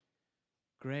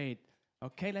Great.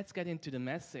 Okay, let's get into the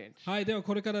message. はい、では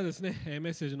これからですね、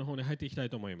メッセージの方に入っていきたい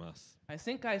と思います。I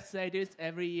think I say this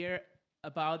every year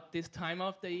about this time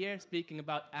of the year, speaking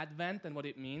about Advent and what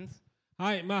it means.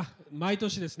 はい、毎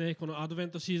年ですね、このアドベ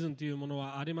ントシーズンというもの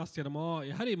はありますけども、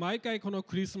やはり毎回この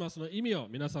クリスマスの意味を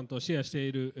皆さんとシェアして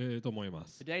いる、と思いま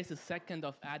す。Today is the second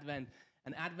of Advent,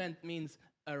 and Advent means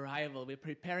arrival. We're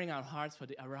preparing our hearts for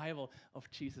the arrival of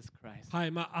Jesus Christ. は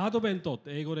い、アドベントっ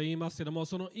て英語で言いますけども、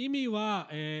その意味は、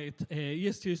イエ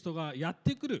ス・キリストがやっ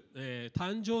てくる、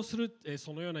誕生する、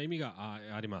そのような意味が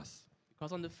あります。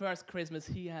Because on the first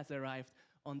Christmas, He has arrived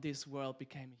on this world,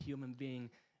 became a human being in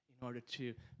order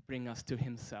to bring us to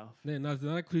Himself. ね、なぜ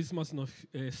ならクリスマスの、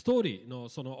ストーリーの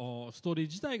そのストーリー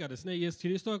自体がですね、イエス・キ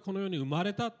リストがこの世に生ま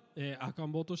れた、赤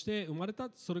ん坊として生まれた、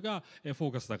それが、フォ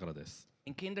ーカスだからです。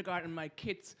In kindergarten, my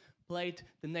kids played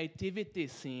the nativity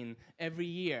scene every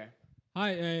year.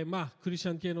 はい、クリスチ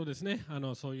ャン系のですね、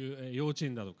そういう幼稚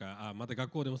園だとか、また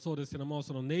学校でもそうですけども、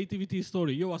そのネイティビティストー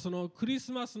リー、要はそのクリ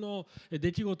スマスの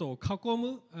出来事を囲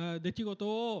む出来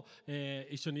事を、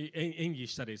一緒に演技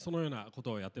したり、そのようなこ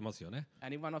とをやってますよね。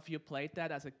Any one of you played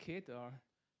that as a kid, or?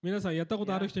 皆さんやったこ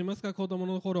とある人いますか？子供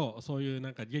の頃、そういう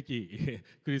なんか劇、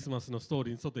クリスマスのストー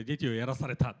リーに沿って劇をやらさ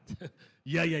れた。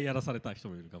いやいややらされた人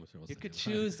もいるかもしれません You けど。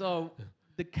could choose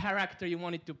the character you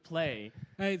wanted to play.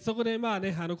 はい、そこで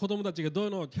子供たちがど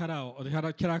のキャ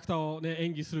ラクターを、ね、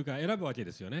演技するか選ぶわけ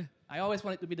ですよね。I always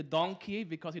wanted to be the donkey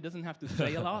because he doesn't have to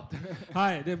say a lot.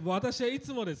 はい、で私はい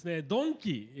つもですね、ドン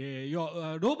キ、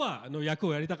ロバの役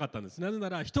をやりたかったんです。なぜな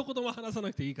ら一言も話さな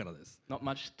くていいからです。Not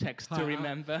much text to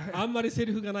remember. あんまりセ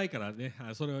リフがないからね、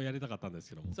それをやりたかったんです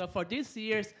けども。So for this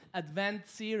year's Advent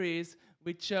series,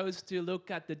 we chose to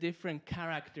look at the different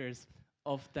characters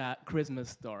of that Christmas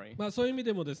story. そういう意味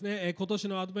でもですね、今年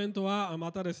のアドベントは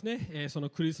またですね、そ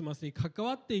のクリスマスに関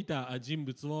わっていた人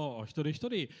物を一人一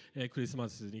人、クリスマ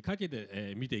スにかけ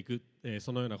て、見ていく、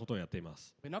そのようなことをやっていま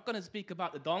す。We're not going to speak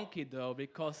about the donkey though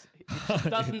because it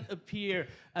doesn't appear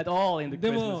at all in the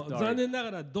で Christmas も story. 残念なが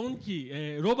らドンキ、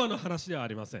ロバの話ではあ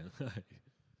りません。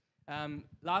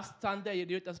Last Sunday,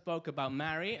 Yuta spoke about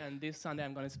Mary, and this Sunday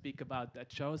I'm going to speak about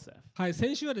Joseph. はい、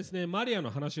先週はですね、マリア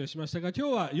の話をしましたが、今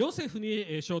日はヨセフに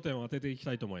焦点を当てていき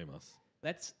たいと思います。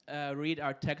Let's read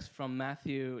our text from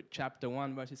Matthew chapter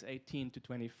 1, verses 18 to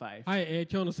 25. はい、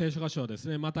今日の聖書箇所はです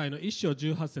ね、マタイの1章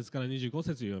18節から25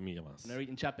節を読みます。I'm going to read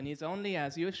in Japanese only,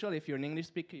 as usual. If you're an English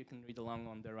speaker, you can read along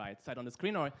on the right side on the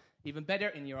screen, or even better,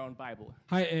 in your own Bible.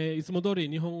 はい、いつも通り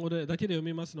日本語だけで読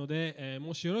みますので、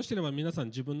もしよろしければ皆さん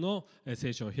自分の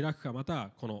聖書を開くか、ま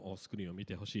たこのスクリーンを見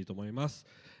てほしいと思います。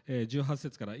18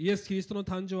節から、イエス・キリストの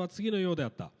誕生は次のようであ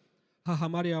った。母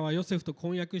マリアはヨセフと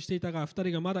婚約していたが、2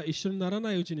人がまだ一緒になら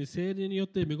ないうちに聖霊によっ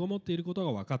て身ごもっていること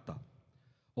が分かった。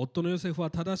夫のヨセフは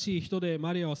正しい人で、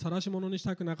マリアを晒し者にし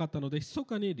たくなかったので、密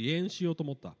かに離縁しようと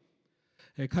思った。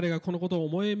彼がこのことを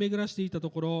思い巡らしていた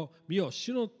ところ、見よ、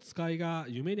主の使いが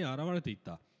夢に現れていっ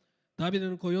た。ダビデ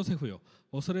の子ヨセフよ、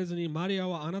恐れずにマリア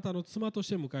をあなたの妻とし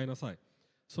て迎えなさい。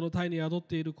その胎に宿っ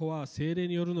ている子は聖霊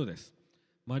によるのです。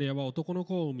マリアは男の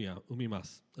子を産みま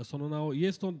す。その名をイ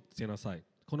エスとつけなさい。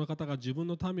この方が自分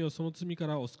の民をその罪か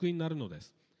らお救いになるので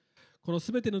す。この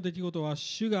すべての出来事は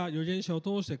主が預言者を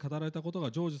通して語られたことが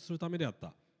成就するためであっ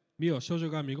た。見よ、少女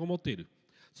が身ごもっている。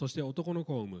そして男の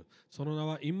子を産む。その名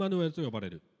はインマヌエルと呼ばれ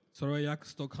る。それは訳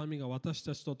すと神が私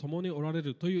たちと共におられ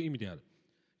るという意味である。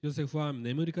ヨセフは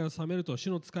眠りから覚めると主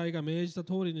の使いが命じた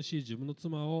通りにし、自分の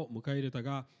妻を迎え入れた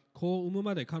が、子を産む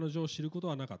まで彼女を知ること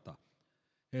はなかった。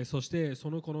そしてそ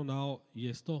の子の名をイ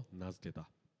エスと名付けた。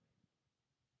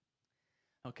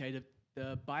Okay,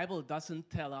 the Bible doesn't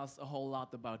tell us a whole lot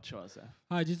about Joseph.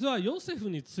 はい、実はヨセフ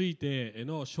について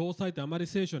の詳細ってあまり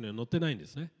聖書には載ってないんで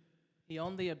すね。He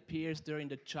only appears during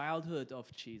the childhood of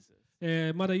Jesus.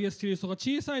 まだイエス・キリストが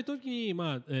小さい時に、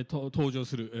登場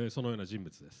する、そのような人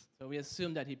物です。So we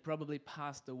assume that he probably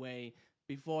passed away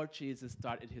before Jesus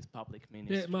started his public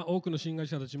で、 ministry. 多くの信仰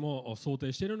者たちも想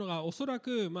定しているのが、おそら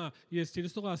く、イエス・キリ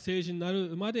ストが聖人にな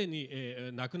るまでに、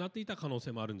亡くなっていた可能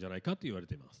性もあるんじゃないかと言われ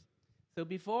ています。So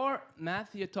before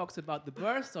Matthew talks about the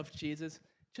birth of Jesus,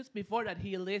 just before that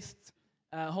he lists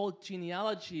a whole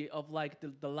genealogy of like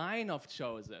the line of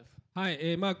Joseph. は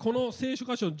い、この聖書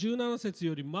箇所17節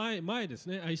より前です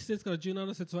ね、1節から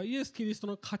17節はイエス・キリスト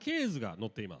の家系図が載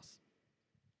っています。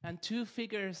And two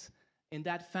figures in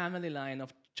that family line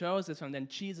of Joseph and then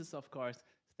Jesus, of course,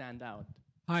 stand out.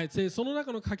 はい、その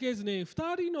中の家系図に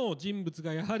2人の人物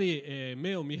がやはり、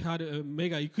目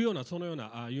が行くようなそのよう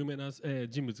な有名な、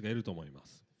人物がいると思いま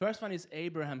す。First one is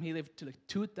Abraham. He lived to like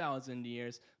 2,000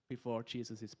 years before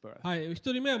Jesus' birth. はい、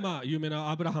一人目は有名な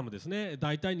アブラハムですね。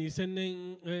だいたい2000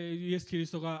年、イエス・キリ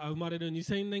ストが生まれる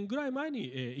2000年ぐらい前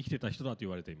に、生きてた人だと言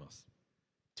われています。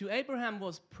To Abraham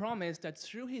was promised that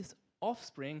through his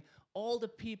offspring, all the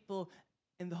people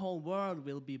in the whole world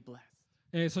will be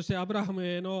blessed. そしてアブラハム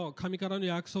への神からの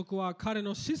約束は彼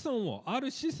の子孫をあ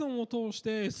る子孫を通し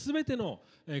て全ての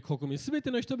国民全て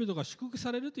の人々が祝福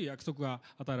されるという約束が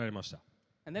与えられました。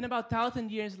And then about 1,000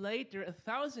 years later,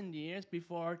 1,000 years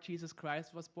before Jesus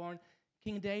Christ was born,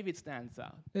 King David stands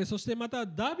out. そしてまた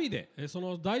ダビデ、そ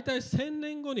の大体1000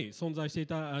年後に存在してい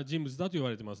た人物だと言わ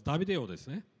れています。ダビデ王です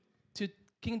ね。To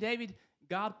King David,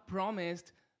 God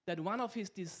promised that one of his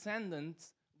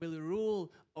descendants will rule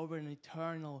over an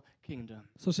eternal kingdom.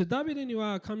 そしてダビデに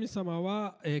は神様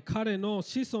は、彼の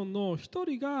子孫の一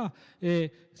人が、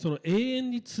その永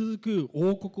遠に続く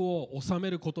王国を治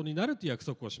めることになるという約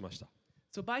束をしました。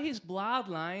So by his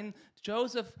bloodline,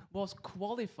 Joseph was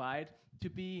qualified to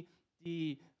be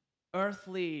the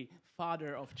earthly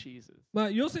father of Jesus.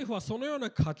 ヨセフはそのような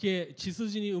家系、血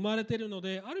筋に生まれているの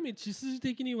で、ある意味血筋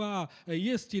的にはイ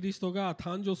エス・キリストが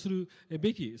誕生する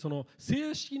べき、その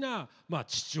正式な、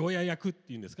父親役っ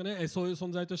ていうんですかね、そういう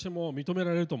存在としても認め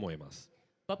られると思います。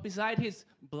But beside his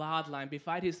bloodline,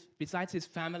 besides his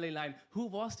family line, who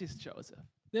was this Joseph?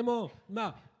 でも、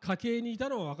家系にいた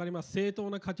のは分かります。正当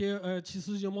な家系、血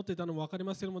筋を持っていたのも分かり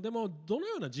ますけれども、でも、どの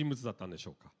ような人物だったんでし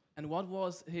ょうか。And what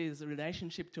was his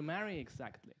relationship to Mary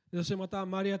exactly? そしてまた、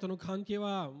マリアとの関係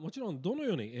は、もちろんどの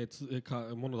よう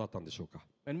なものだったんでしょうか。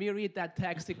When we read that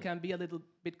text, it can be a little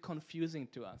bit confusing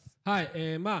to us. は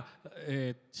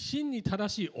い、真に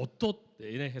正しい夫って、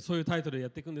ね、そういうタイトルでや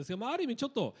っていくんですが、ある意味ちょ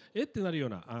っとってなるよう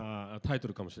なタイト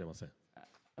ルかもしれません。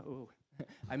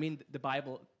I mean the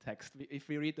Bible text. If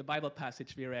we read the Bible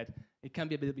passage we read, it can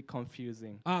be a little bit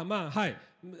confusing. はい。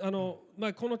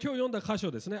この今日読んだ箇所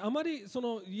ですね、あまりそ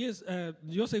の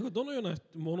ヨセフがどのような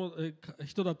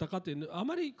人だったかというあ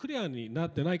まりクリアにな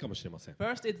ってないかもしれません。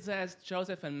First it says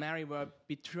Joseph and Mary were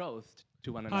betrothed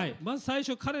to one another. はい。まず最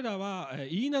初彼らは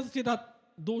言い名付け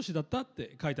同士だったっ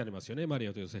て書いてありますよね、マリ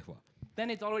アとヨセフは。Then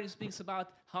it already speaks about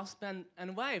husband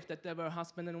and wife, that they were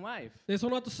husband and wife. でそ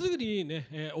の後すぐに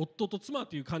ね、夫と妻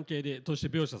という関係として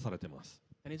描写されています。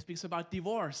Then it speaks about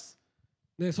divorce.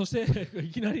 でそして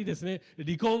いきなりですね、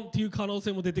離婚という可能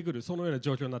性も出てくる、そのような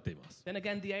状況になっています。Then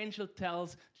again, the angel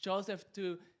tells Joseph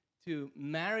to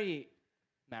marry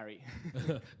Mary.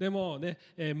 でもね、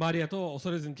マリアと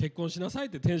恐れずに結婚しなさいっ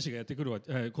て天使がやってくる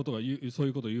ことがそうい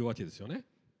うことを言うわけですよね。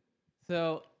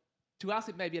So to us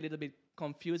it may be a little bit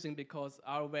confusing because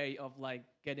our way of like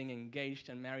getting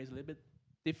engaged and married is a little bit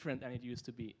different than it used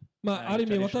to be. ある意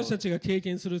味私たちが経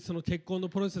験するその結婚の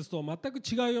プロセスと全く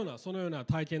違うようなそのような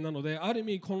体験なので、ある意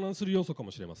味混乱する要素か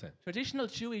もしれません。Traditional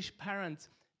Jewish parents,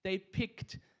 they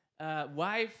picked a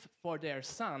wife for their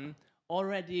son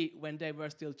already when they were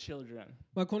still children.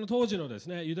 この当時のです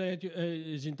ね、ユダヤ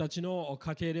人たちの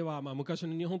家系では、昔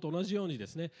の日本と同じようにで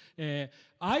すね、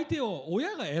相手を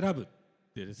親が選ぶ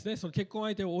でですね、その結婚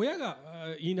相手を親が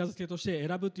言い名付けとして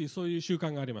選ぶというそういう習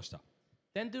慣がありました。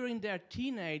Then during their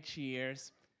teenage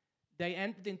years, they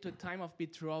entered into a time of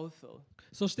betrothal.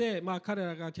 そして、彼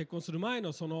らが結婚する前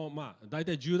のその、大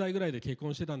体10代ぐらいで結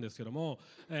婚してたんですけども、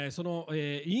その、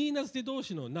言い名付け同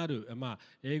士のなる、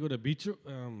英語で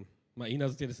言い名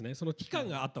付けですね、その期間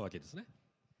があったわけですね。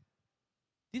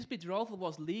This betrothal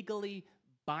was legally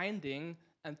binding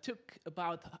and took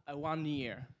about 1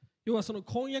 year. 要はその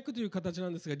婚約という形な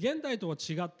んですが、現代とは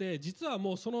違って実は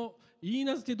もうその言い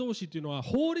名付け同士というのは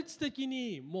法律的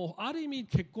にもうある意味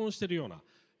結婚しているよう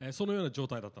な、そのような状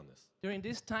態だったんです。During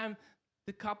this time,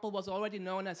 the couple was already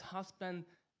known as husband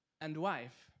and wife.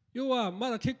 要はま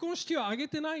だ結婚式は挙げ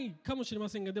てないかもしれま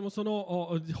せんが、でもそ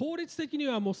の法律的に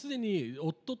はもうすでに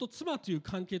夫と妻という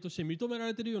関係として認めら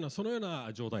れているようなそのよう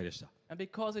な状態でした。And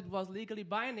because it was legally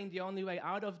binding, the only way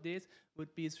out of this would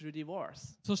be through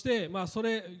divorce. そしてそ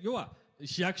れ要は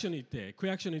市役所に行って区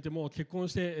役所に行ってもう結婚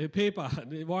してペーパー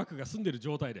でワークが済んでいる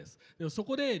状態です。でもそ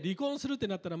こで離婚するって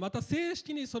なったらまた正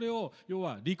式にそれを要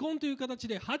は離婚という形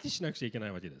で破棄しなくちゃいけな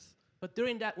いわけです。But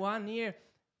during that 1 year,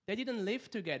 they didn't live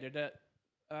together. The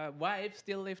wife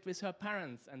still lived with her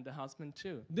parents and the husband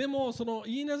too. でもその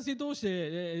言い名付け同士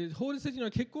で、法律的には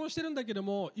結婚してるんだけど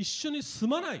も一緒に住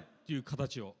まないという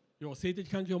形を、要は性的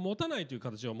関係を持たないという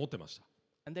形を持ってました。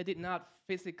And they did not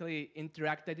physically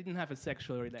interact. They didn't have a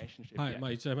sexual relationship はい、 yet.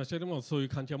 言っちゃいましたけどもそういう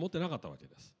関係は持ってなかったわけ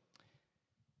です。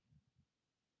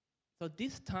So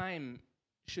this time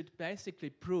should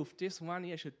basically prove, this 1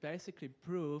 year should basically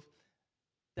prove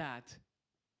that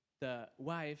the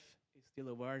wife is still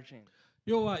a virgin.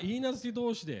 要は言い名付け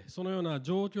同士でそのような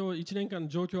状況、1年間の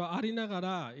状況はありなが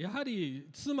ら、やはり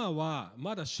妻は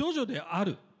まだ処女であ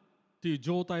るという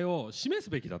状態を示す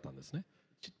べきだったんですね。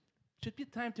Should be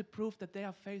time to prove that they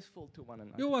are faithful to one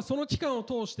another. 要はその期間を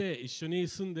通して一緒に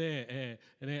住んで、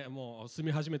もう住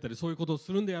み始めたりそういうことを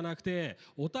するんではなくて、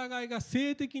お互いが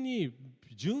性的に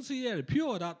純粋である、ピ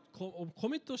ュアだ、コ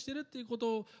ミットしているというこ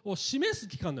とを示す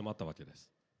期間でもあったわけで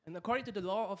す。And according to the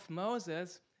law of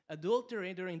Moses,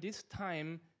 adultery during this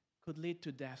time could lead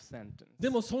to death sentence. で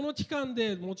もその期間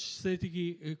でもし性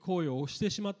的行為をして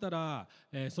しまったら、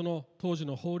その当時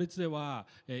の法律では、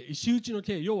石打ちの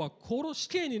刑、要は死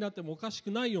刑になってもおかしく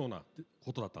ないような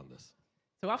ことだったんです。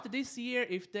So after this year,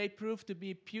 if they prove to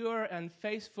be pure and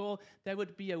faithful, there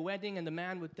would be a wedding and the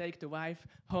man would take the wife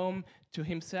home to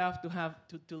himself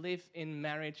to live in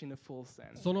marriage in a full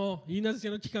sense. その言い名付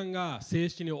けの期間が正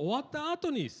式に終わった後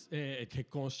に、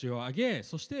結婚式を挙げ、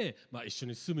そして、一緒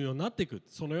に住むようになっていく、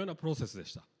そのようなプロセスで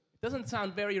した。It doesn't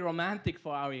sound very romantic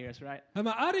for our ears, right?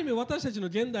 ある意味私たちの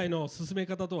現代の進め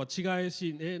方とは違う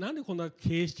し、なんでこんな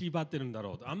形式ばってるんだ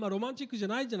ろうと、あんまロマンチックじゃ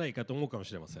ないんじゃないかと思うかも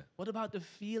しれません。What about the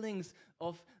feelings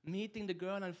of meeting the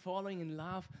girl and falling in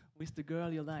love with the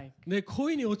girl you like?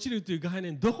 恋に落ちるという概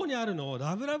念どこにあるの？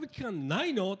ラブ期間な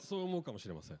いの？ってそう思うかもし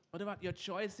れません。What about your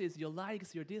choices, your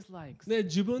likes, your dislikes?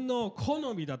 自分の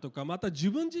好みだとか、また自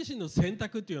分自身の選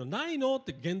択っていうのはないのっ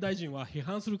て現代人は批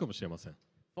判するかもしれません。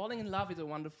Falling in love is a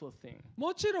wonderful thing.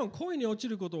 もちろん恋に落ち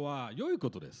ることは良いこ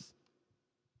とです。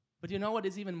But you know what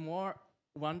is even more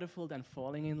wonderful than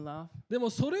falling in love? でも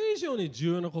それ以上に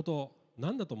重要なこと、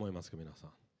何だと思いますか皆さ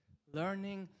ん。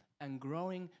Learning and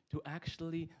growing to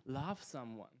actually love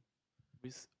someone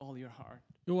with all your heart.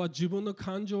 要は自分の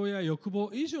感情や欲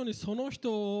望以上にその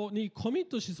人にコミッ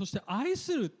トし、そして愛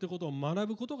するってことを学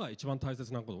ぶことが一番大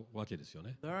切なわけですよ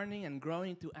ね。Learning and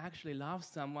growing to actually love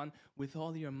someone with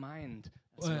all your mind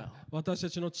as well. 私た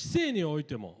ちの知性におい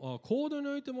ても行動に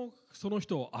おいてもその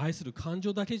人を愛する、感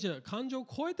情だけじゃ感情を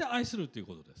超えて愛するという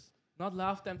ことです。Not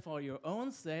love them for your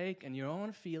own sake and your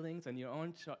own feelings and your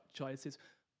own choices,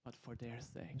 but for their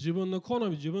sake. 自分の好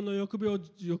み、自分の欲望、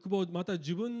また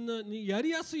自分にやり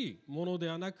やすいもので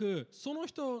はなく、その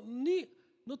人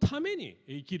のために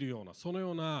生きるような、その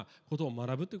ようなことを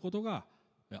学ぶということが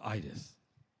愛です。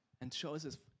And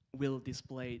Joseph will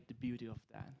display the beauty of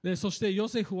that. で、そしてヨ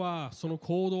セフはその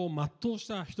行動を全うし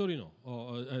た一人の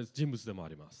人物でもあ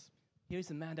ります。Here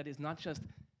is a man that is not just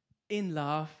in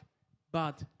love,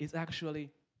 but is actually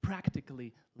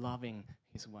practically loving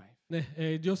his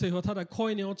wife. ヨセフはただ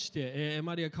恋に落ちて、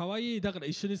マリア可愛いだから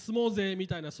一緒に住もうぜみ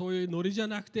たいなそういうノリじゃ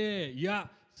なくて、いや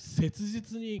切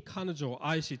実に彼女を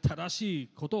愛し正しい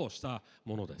ことをした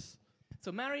ものです。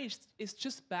So Mary is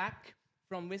just back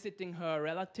from visiting her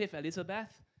relative Elizabeth.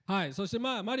 はい、そして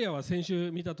マリアは先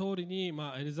週見た通りに、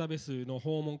エリザベスの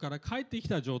訪問から帰ってき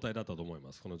た状態だったと思い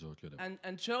ます、この状況で。And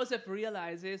Joseph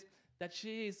realizes that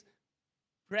she is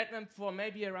pregnant for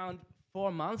maybe around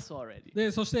 4 months already.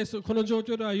 で、そしてこの状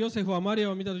況ではヨセフはマリ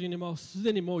アを見たときにす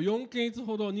でにもう4ヶ月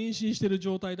ほど妊娠している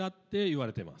状態だって言わ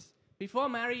れています。Before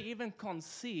Mary even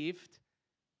conceived,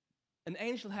 an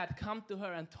angel had come to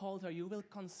her and told her, "You will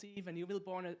conceive and you will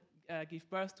give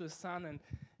birth to a son, and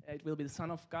it will be the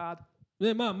Son of God."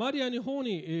 でマリアの方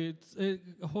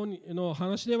の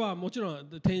話ではもちろ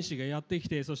ん天使がやってき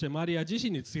て、そしてマリア自身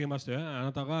に告げましたよ。あ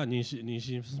なたが妊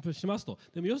娠しますと。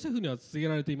でもヨセフには告げ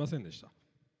られていませんでした。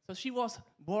So she was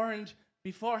warned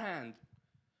beforehand.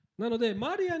 なので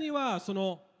マリアにはそ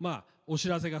のお知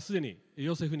らせがすでに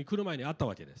ヨセフに来る前にあった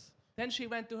わけです。Then she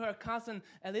went to her cousin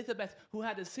Elizabeth, who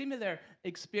had a similar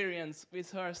experience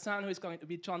with her son, who is going to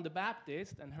be John the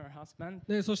Baptist, and her husband.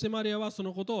 で、そしてマリアはそ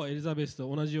のことをエリザベス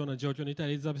と同じような状況にいた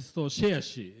エリザベスとシェア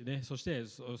し、そして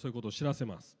そういうことを知らせ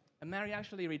ます。And Mary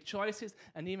actually rejoices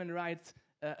and even writes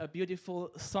a beautiful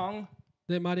song.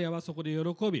 で、マリアはそこで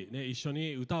喜び、一緒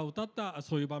に歌を歌った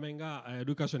そういう場面が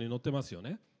ルカ書に載ってますよ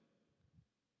ね。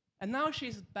And now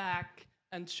she's back,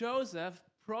 and Joseph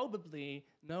probably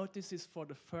notices for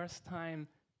the first time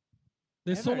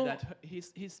ever that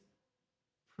his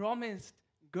promised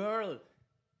girl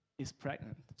is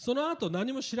pregnant. その後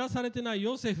何も知らされてない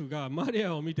ヨセフがマリ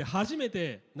アを見て初め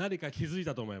て何か気づい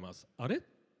たと思います。あれっ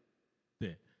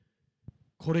て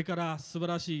これから素晴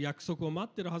らしい約束を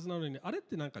待ってるはずなのに、あれっ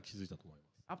て何か気づいたと思いま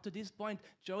す。Up to this point,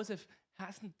 Joseph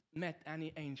hasn't met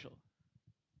any angel.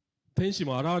 天使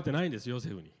も現れてないんです、ヨセ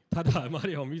フに。ただマ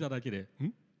リアを見ただけで、っ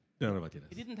てなるわけで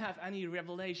す。He didn't have any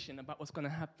revelation about what's going to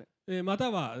happen. ま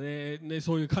たは、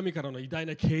そういう神からの偉大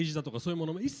な啓示だとかそういうも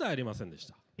のも一切ありませんでし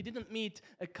た。He didn't meet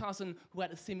a cousin who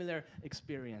had a similar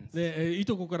experience. い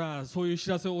とこからそういう知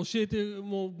らせを教えて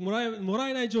もら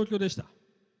えない状況でした。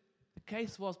The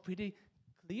case was pretty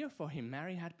clear for him.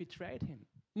 Mary had betrayed him.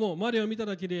 もうマリアを見た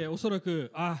だけでおそらく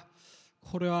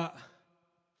これは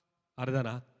あれだ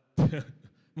なって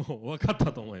もう分かっ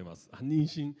たと思います。妊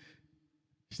娠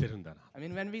してるんだな。I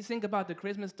mean, when we think about the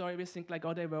Christmas story, we think like,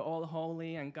 oh, they were all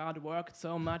holy and God worked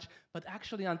so much. But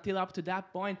actually, until up to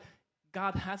that point,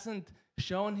 God hasn't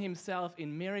shown himself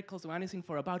in miracles or anything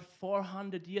for about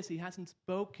 400 years. He hasn't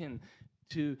spoken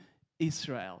to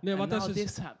Israel. And now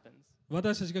this happens.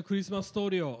 私たちがクリスマスストー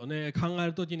リーを、ね、考え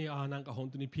るときになんか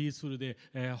本当にピースフルで、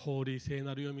ホーリー聖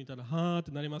なるよみたいなはーっ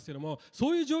てなりますけども、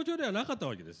そういう状況ではなかった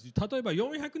わけです。例えば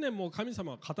400年も神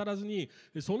様は語らずに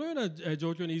そのような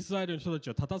状況にイスラエルの人たち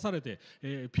は立たされて、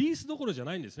ピースどころじゃ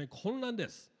ないんですね。混乱で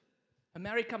す。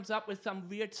Mary comes up with some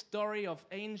weird story of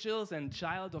angels and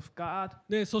child of God.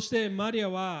 でそしてマリア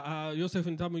はヨセ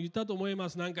フに多分言ったと思いま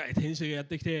す。なんか天使がやっ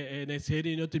てきて、聖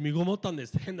霊によって身ごもったんで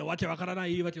す。変なわけわからな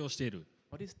い言い訳をしている。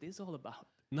What is this all about?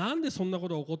 なんでそんなこ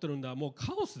とが起こってるんだ。もう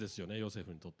カオスですよね、ヨセ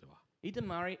フにとっては。Either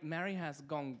Mary has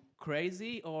gone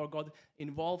crazy or got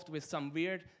involved with some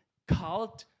weird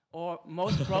cult, or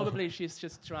most probably she's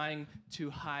just trying to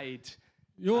hide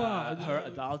her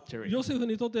adultery. ヨセフ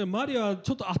にとってマリアは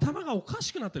ちょっと頭がおか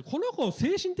しくなって、この子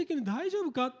精神的に大丈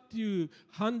夫かっていう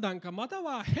判断か、また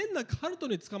は変なカルト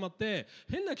に捕まって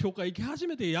変な教会行き始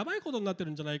めてやばいことになって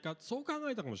るんじゃないか、そう考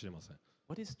えたかもしれません。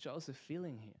What is Joseph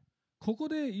feeling here? ここ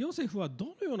でヨセフは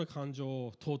どのような感情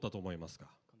を通ったと思いますか。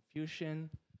 Confusion,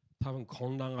 多分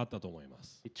混乱があったと思いま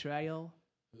す。 betrayal,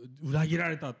 裏切ら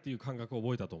れたっていう感覚を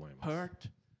覚えたと思います。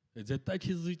 hurt. 絶対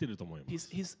傷ついてると思いま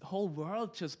す。 His whole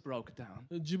world just broke down.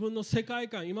 自分の世界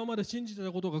観、今まで信じて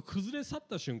たことが崩れ去っ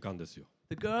た瞬間ですよ。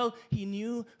The girl he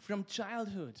knew from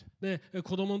childhood. で、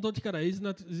子供の時からイ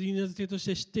ナズテとし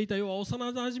て知っていたような幼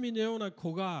馴染のような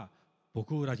子が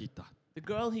僕を裏切った。The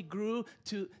girl he grew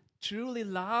to truly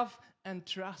love and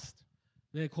trust.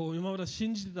 で、今まで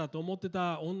信じてたと思って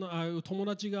た友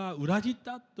達が裏切っ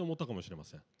たと思ったかもしれま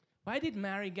せん。Why did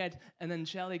Mary get an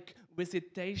angelic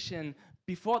visitation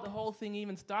before the whole thing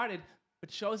even started,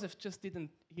 but Joseph just didn't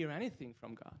hear anything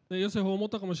from God? で、ヨセフは思っ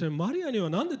たかもしれない。マリアに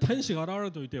はなんで天使が現れ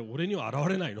ておいて俺には現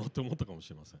れないのって思ったかもし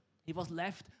れません。He was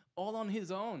left all on his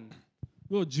own.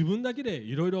 自分だけで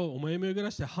いろいろ思い巡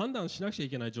らして判断しなくちゃい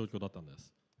けない状況だったんで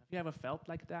す。Have you ever felt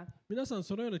like that? 皆さん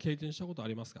そのような経験したことあ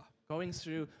りますか。 Going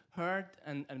through hurt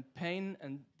and pain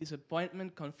and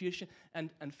disappointment, confusion,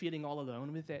 and feeling all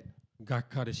alone with it. がっ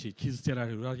かりし、傷つけら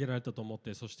れる、裏切られたと思っ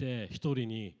て、そして一人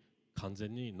に完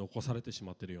全に残されてし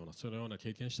まっているような、そのような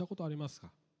経験したことありますか。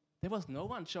 There was no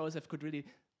one Joseph could really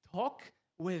talk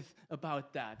with about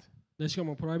that. でしか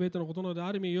もプライベートのことなので、あ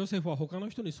る意味ヨセフは他の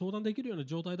人に相談できるような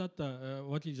状態だった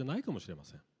わけじゃないかもしれま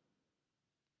せん。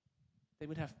They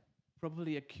would have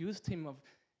probably accused him of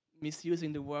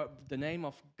misusing the name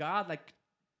of God, like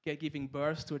giving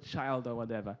birth to a child or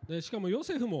whatever. でしかもヨ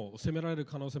セフも責められる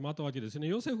可能性もあったわけですね。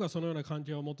ヨセフがそのような関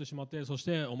係を持ってしまって、そし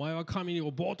てお前は神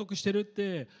を冒涜してるっ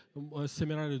て責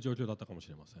められる状況だったかもし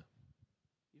れません。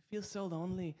You feel so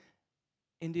lonely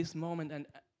in this moment, and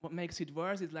what makes it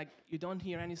worse is like you don't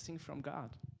hear anything from God.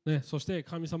 ね、そして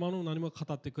神様の何も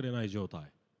語ってくれない状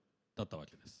態だったわ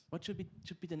けです。What should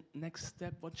be the next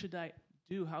step? What should I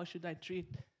do? How should I treat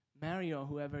Mary or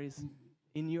whoever is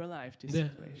in your life? This で、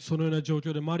 situation. そのような状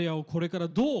況でマリアをこれから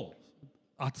どう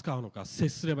扱うのか、接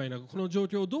すればいいのか、この状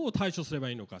況をどう対処すれば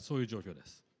いいのか、そういう状況で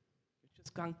す。You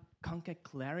just can't get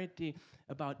clarity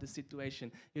about the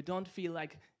situation. You don't feel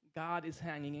like God is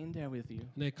hanging in there with you.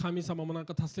 ね、神様もなん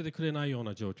か助けてくれないよう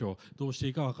な状況、どうしてい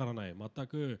いかわからない、全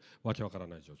くわけわから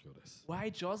ない状況です。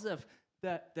Why Joseph,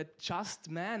 the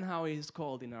just man, how he is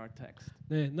called in our text?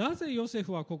 ね、なぜヨセ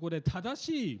フはここで正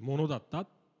しいものだったっ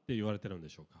て言われてるんで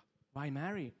しょうか。Why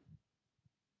Mary?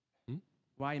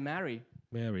 Why Mary?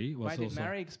 Mary Why was did also-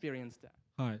 Mary experience that?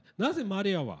 はい、なぜマ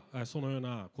リアはそのよう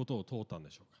なことを通ったんで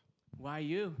しょうか。Why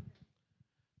you?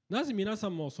 なぜ皆さ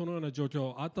んもそのような状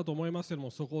況あったと思いますけど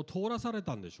も、そこを通らされ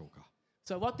たんでしょうか。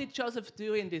So what did Joseph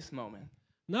do in this moment?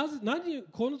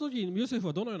 この時ヨセフ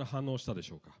はどのような反応をしたで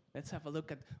しょうか。 Let's have a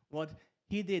look at what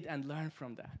he did and learn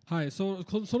from that. はい、そ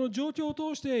の状況を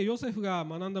通してヨセフが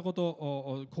学んだこ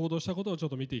と、行動したことをちょっ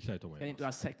と見ていきたいと思い Get ま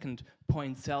into す。 our second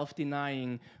point,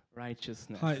 self-denying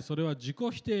righteousness. はい、それは自己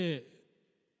否定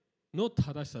の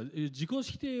正しさ、自己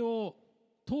否定を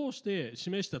通して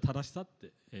示した正しさっ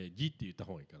て、義って言った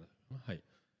方がいいかな。はい。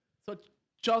So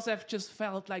Joseph just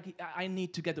felt like I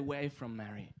need to get away from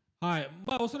Mary. はい、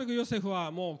おそらくヨセフ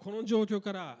はもうこの状況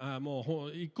からも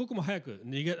う一刻も早く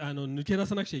抜け出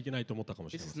さなくちゃいけないと思ったかも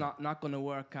しれ This ま is せん。 not going to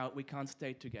work out. We can't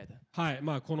stay together. は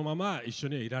い、このまま一緒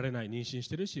にはいられない、妊娠し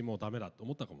てるし、もうダメだと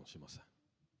思ったかもしれません。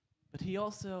 But he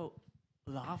also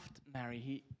loved Mary.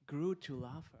 He grew to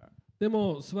love her. で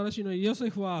も素晴らしいのはヨセ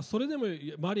フはそれでも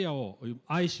マリアを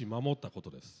愛し守ったこ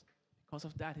とです。Because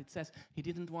of that, it says he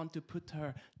didn't want to put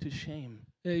her to shame.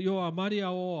 要はマリ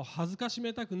アを恥ずかし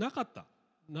めたくなかった。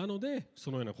なので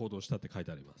そのような行動をしたって書い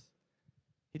てあります。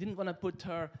He didn't want to put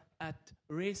her at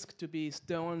risk to be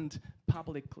stoned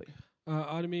publicly.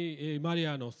 ある意味マリ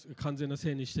アの完全な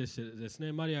せいにしてです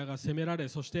ね、マリアが責められ、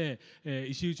そして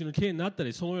石打ちの刑になった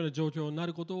り、そのような状況にな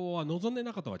ることは望んで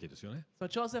なかったわけですよね。So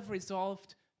Joseph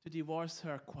resolved to divorce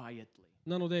her quietly.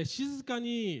 なので静か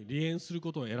に離縁する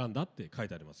ことを選んだって書い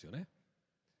てありますよね。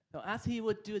So as he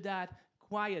would do that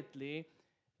quietly,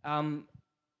 and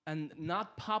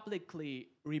not publicly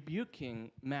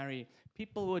rebuking Mary,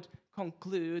 people would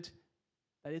conclude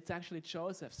that it's actually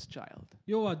Joseph's child.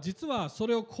 要は実はそ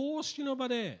れを公式の場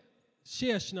でシ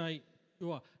ェアしない、要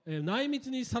は内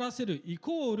密にさらせるイ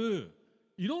コール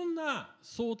いろんな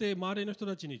想定、周りの人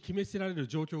たちに決めつけられる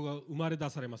状況が生まれ出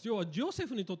されます。要はジョセ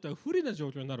フにとっては不利な状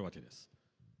況になるわけです。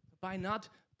By not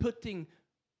putting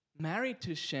Mary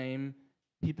to shame,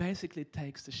 he basically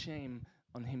takes the shame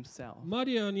on himself. マ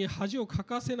リアに恥をか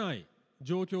かせない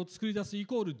状況を作り出すイ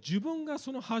コール自分が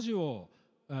その恥を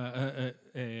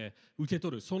受け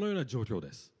取る、そのような状況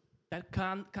です。That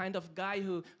kind of guy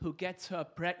who gets her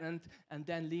pregnant and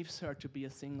then leaves her to be a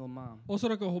single mom. おそ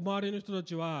らく周りの人た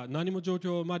ちは何も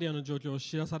マリアの状況を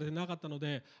知らされてなかったの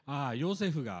で、ヨ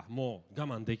セフがもう我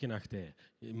慢できなくて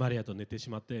マリアと寝てし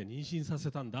まって妊娠さ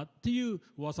せたんだっていう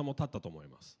噂も立ったと思い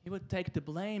ます。He would take the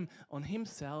blame on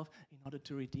himself in order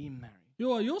to redeem Mary.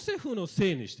 要はヨセフの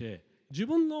せいにして自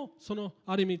分のその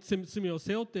ある意味罪を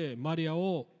背負ってマリア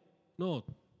を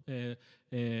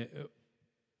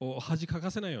恥か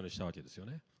かせないようにしたわけですよ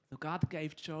ね。So God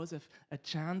gave Joseph a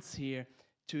chance here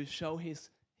to show his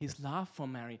love for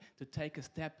Mary, to take a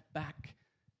step back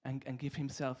and give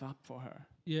himself up for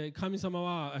her. 神様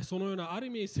はそのようなある意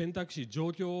味選択肢、状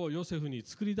況をヨセフに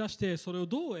作り出してそれを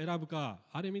どう選ぶか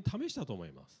ある意味試したと思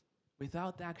います。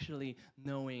Without actually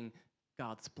knowing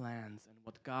God's plans and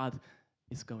what God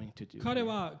is going to do. 彼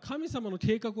は神様の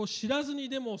計画を知らずに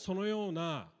でもそのよう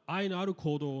な愛のある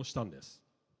行動をしたんです。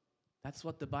That's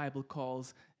what the Bible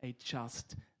calls a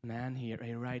just man here,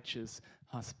 a righteous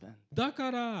husband. だか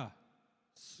ら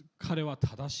彼は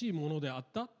正しいものであっ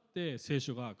たって聖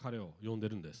書が彼を呼んで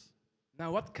るんです。Now,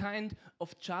 what kind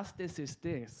of justice is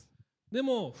this? で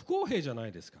も不公平じゃな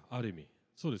いですか、ある意味。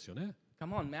そうですよね。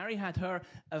Come on, Mary had her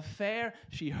affair.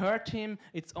 She hurt him.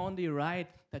 It's only right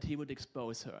that he would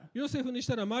expose her. ヨセフにし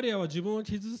たらマリアは自分を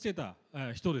傷つけた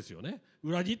人ですよね。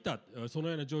裏切ったその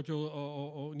ような状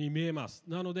況に見えます。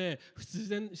なので自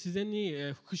然に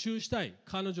復讐したい、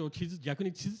彼女を逆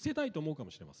に傷つけたいと思うか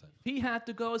もしれません。If he had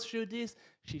to go through this,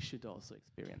 she should also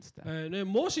experience that.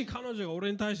 もし彼女が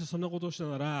俺に対してそんなことをした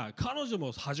なら彼女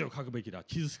も恥をかくべきだ、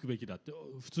傷つくべきだって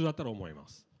普通だったら思いま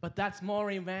す。But that's more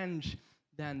revenge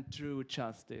than true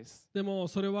justice. でも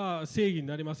それは正義に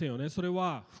なりませんよね。それ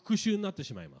は復讐になって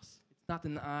しまいます。It's not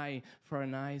an eye for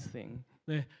an eye thing.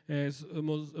 ね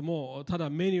もうただ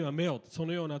目には目を、そ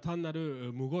のような単な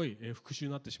るむごい復讐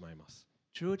になってしまいます。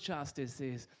True justice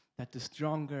is that the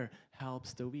stronger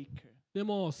helps the weaker. で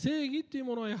も正義っていう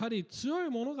ものはやはり強い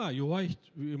者が弱い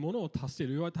者を助け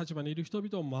る、弱い立場にいる人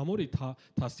々を守り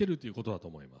助けるということだと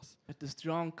思います。That the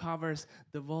strong covers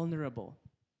the vulnerable.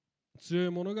 強い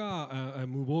者が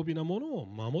無防備な者を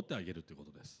守ってあげるというこ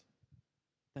とです。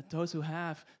That those who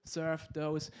have serve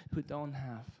those who don't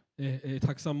have.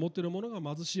 たくさん持っている者が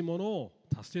貧しい者を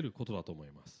助けることだと思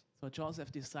います。So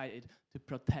Joseph decided to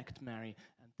protect Mary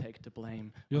and take the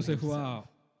blame. ヨセフは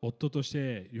夫とし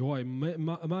て弱い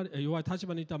立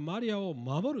場にいたマリアを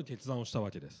守る決断をした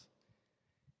わけです。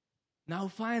Now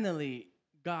finally,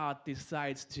 God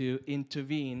decides to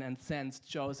intervene and sends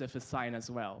Joseph a sign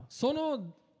as well. そ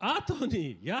の後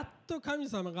にやっと神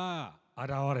様が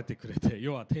現れてくれて、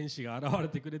要は天使が現れ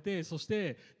てくれて、そし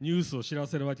てニュースを知ら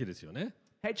せるわけですよね。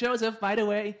Hey Joseph, by the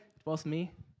way, it was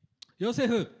me. ヨセ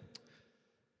フ、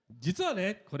実は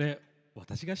ね、これ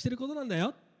私がしてることなんだよ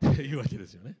っていうわけで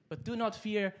すよね。But do not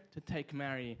fear to take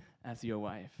Mary as your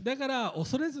wife. だから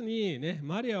恐れずにね、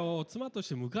マリアを妻とし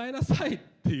て迎えなさいっ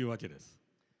ていうわけです。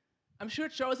I'm sure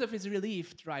Joseph is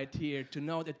relieved right here to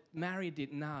know that Mary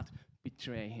did not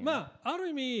betray him. ある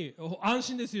意味安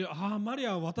心ですよ。マリ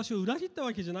アは私を裏切った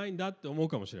わけじゃないんだって思う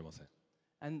かもしれません。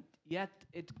And yet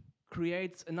it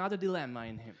creates another dilemma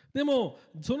in him. でも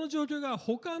その状況が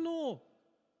他の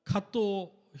葛藤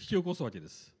を引き起こすわけで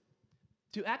す。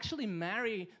To actually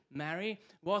marry Mary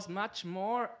was much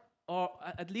more, or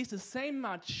at least the same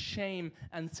much shame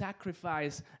and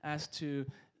sacrifice as to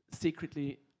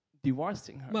secretly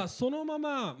divorcing her. そのま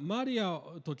まマリア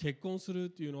と結婚するっ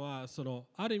ていうのは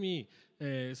ある意味、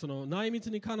その内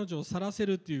密に彼女を晒せ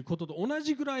るっていうことと同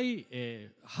じぐらい、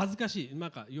恥ずかしい、な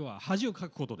んか要は恥をか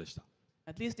くことでした。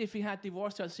At least if he had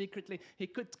divorced her secretly,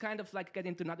 he could kind of like get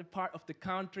into another part of the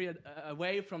country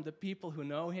away from the people who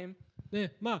know him.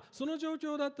 でその状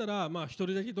況だったら、一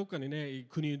人だけどっかにね、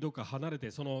国どっか離れて、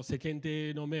その世間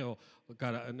体の目を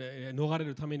から、ね、逃れ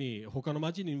るために他の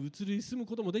町に移り住む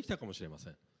こともできたかもしれませ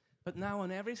ん。But now on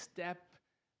every step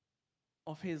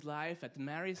of his life, at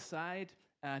Mary's side,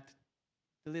 at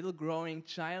the little growing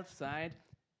child's side,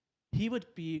 he would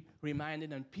be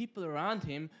reminded, and people around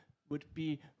him would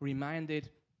be reminded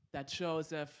that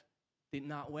Joseph did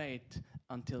not wait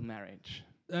until marriage.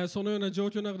 そのような状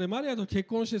況の中でマリアと結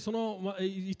婚して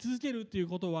居続けるっていう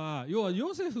ことは、要は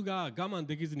ヨセフが我慢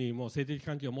できずにもう性的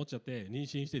関係を持っちゃって妊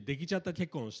娠してできちゃった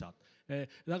結婚をした、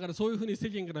だからそういうふうに世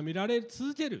間から見られ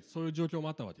続ける、そういう状況も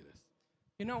あったわけです。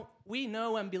You know, we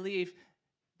know and believe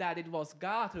that it was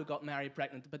God who got Mary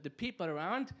pregnant, but the people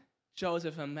around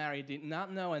Joseph and Mary did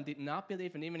not know and did not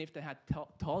believe, and even if they had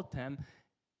told them,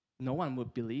 no one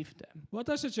would believe them.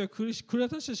 私たちクリスチ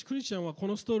ャンはこ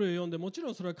のストーリーを読んで、もちろ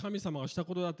んそれは神様がした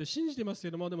ことだって信じてますけ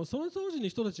れども、でもその当時の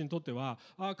人たちにとっては、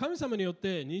神様によっ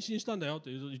て妊娠したんだよと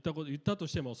言ったと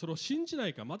しても、それを信じな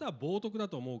いか、または冒涜だ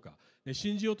と思うか、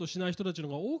信じようとしない人たちの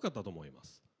方が多かったと思いま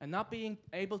す。And not being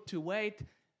able to wait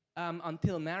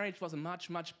until marriage was a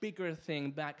much bigger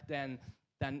thing back then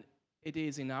than it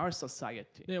is in our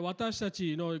society. で、私た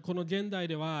ちのこの現代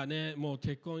ではね、もう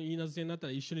結婚言い名付けになった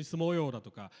ら一緒に住もうよだ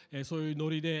とか、そういうノ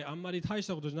リであんまり大し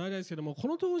たことじゃないですけども、こ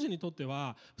の当時にとって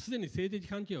はすでに性的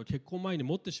関係を結婚前に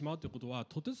持ってしまうということは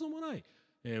とてつもない、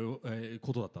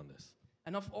ことだったんです。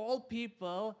And of all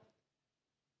people,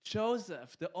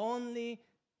 Joseph, the only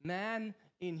man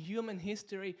in human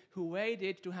history who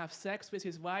waited to have sex with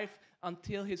his wife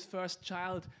until his first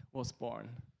child was born.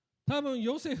 多分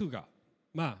ヨセフが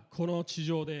この地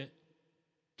上で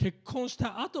結婚し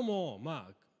た後も、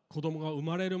子供が生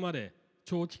まれるまで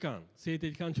長期間性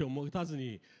的関係を持たず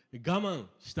に我慢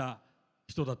した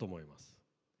人だと思います。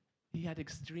He had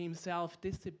extreme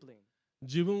self-discipline.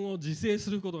 自分を自制す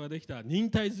ることができた忍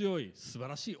耐強い素晴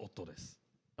らしい夫です。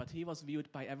But he was viewed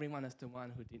by everyone as the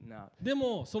one who did not. で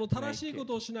もその正しいこ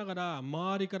とをしながら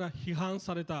周りから批判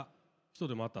された人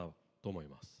でもあったと思い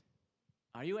ます。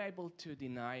Are you able to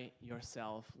deny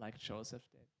yourself like Joseph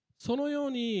did? そのよ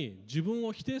うに自分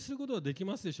を否定することはでき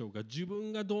ますでしょうか。自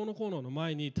分がどうのこうのの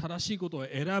前に正しいことを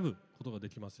選ぶことがで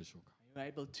きますでしょうか。Are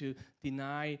you able to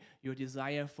deny your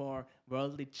desire for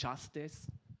worldly justice?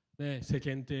 世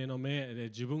間体の目で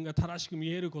自分が正しく見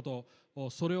えることを、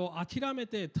それを諦め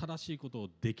て正しいことを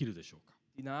できるでしょうか。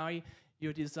Deny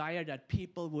your desire that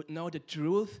people would know the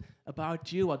truth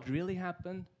about you, what really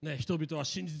happened? 人々は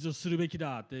真実をするべき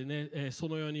だってね、そ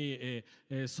のように、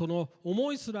その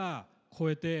思いすら超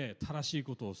えて正しい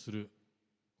ことをする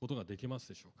ことができます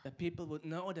でしょうか。That people would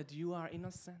know that you are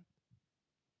innocent?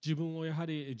 自分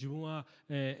は、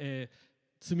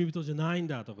罪人じゃないん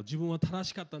だとか、自分は正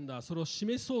しかったんだ、それを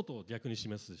示そうと逆に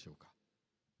示すでしょうか。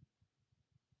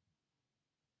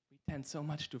We tend so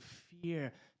much to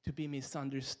fear to be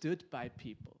misunderstood by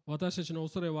people. 私たちの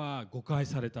恐れは誤解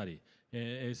されたり、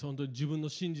本当に自分の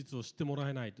真実を知ってもら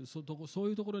えない、そう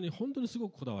いうところに本当にすご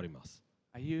くこだわります。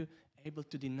Are you able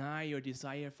to deny your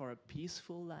desire for a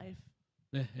peaceful life?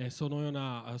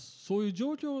 そういう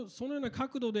状況、そのような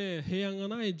角度で平安が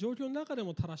ない状況の中で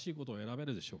も正しいことを選べ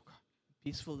るでしょうか。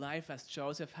Peaceful life as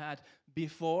Joseph had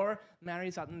before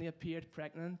Mary suddenly appeared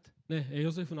pregnant.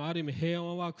 ヨセフのある意味平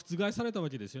安は覆されたわ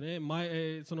けですよね。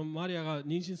そのマリアが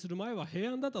妊娠する前は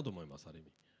平安だったと思います。ある意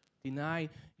味。Deny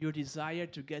your desire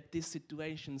to get this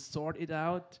situation sorted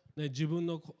out. 自分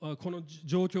のこの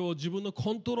状況を自分の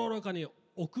コントロール下に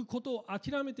置くことを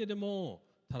諦めてでも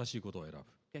正しいことを選ぶ。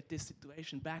Get this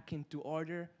situation back into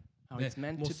order, how it's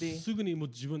meant もう to be. すぐにもう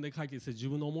自分で解決して自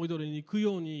分の思い通りにいく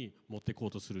ように持っていこ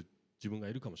うとする自分が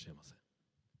いるかもしれません。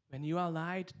When you are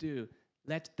lied to,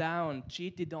 let down,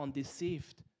 cheated on,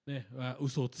 deceived.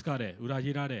 嘘をつかれ、裏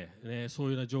切られ、そうい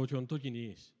うような状況の時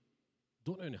に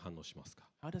どのように反応しますか。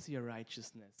 How does your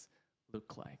righteousness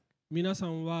look like? 皆さ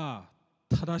んは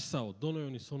正しさをどのよ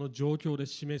うにその状況で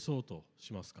示そうと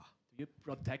しますか。 Do you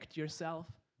protect yourself?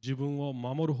 自分を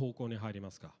守る方向に入りま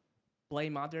すか。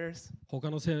 Blame others? 他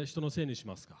の人のせいにし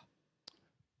ますか。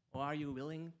 Or are you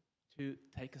willing to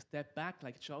take a step back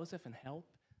like Joseph and help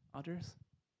others?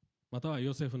 または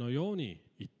ヨセフのように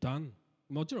一旦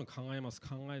もちろん考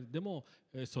えでも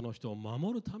その人を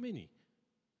守るために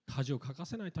恥をかか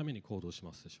せないために行動し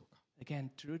ますでしょうか。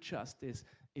 Again, true justice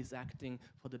is acting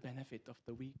for the benefit of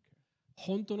the weaker.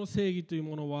 本当の正義という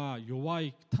ものは弱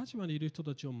い立場にいる人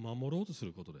たちを守ろうとす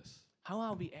ることです。How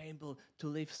are we able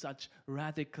to live such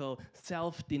radical,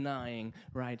 self-denying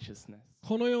righteousness?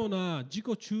 このような自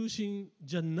己中心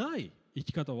じゃない生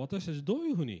き方を私たちどの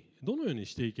ように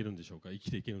していけるんでしょうか、生き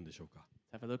ていけるんでしょうか。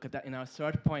Have a look at that in our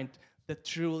third point, the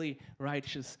truly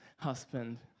righteous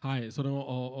husband. はい、そ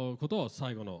のことを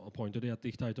最後のポイントでやって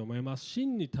いきたいと思います。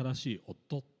真に正しい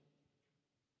夫。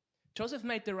Joseph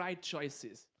made the right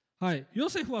choices. はい、ヨ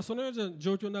セフはそのような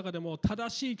状況の中でも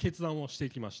正しい決断をして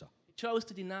いきました。He chose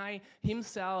to deny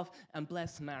himself and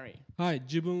bless Mary. はい、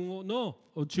自分の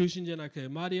中心じゃなくて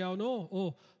マリア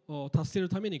を助ける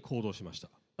ために行動しました。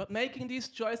But making these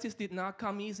choices did not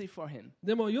come easy for him.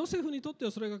 でもヨセフにとって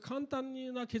はそれが簡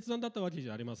単な決断だったわけじ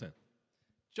ゃありません。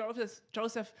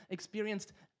Joseph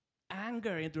experienced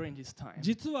anger during this time.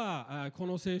 実はこ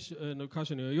の聖書の箇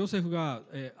所にはヨセフが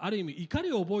ある意味怒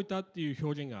りを覚えたっていう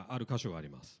表現がある箇所があり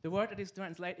ます。The word that is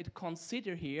translated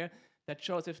consider here that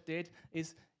Joseph did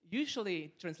is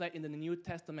usually translated in the New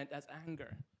Testament as anger.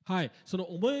 はい、その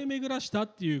思い巡らした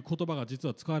っていう言葉が実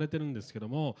は使われてるんですけど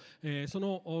も、そ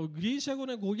のギリシャ語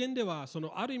の語源ではそ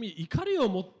のある意味怒りを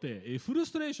持ってフル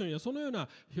ストレーションやそのような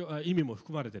意味も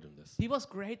含まれてるんです。He was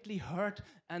greatly hurt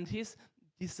and his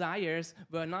desires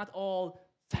were not all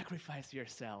sacrifice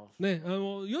yourself. ね、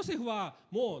ヨセフは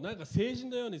もうなんか聖人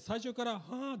のように最初から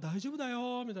大丈夫だ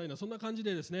よみたいなそんな感じ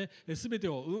でですね、全て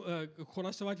をこ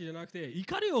なしたわけじゃなくて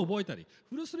怒りを覚えたり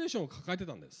フルストレーションを抱えて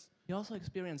たんです。He also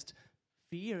experienced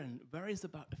fear and worries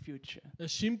about the future.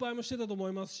 心配もしてたと思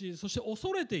いますし、そして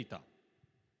恐れていた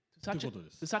ということ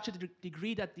です。To such a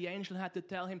degree that the angel had to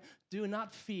tell him, do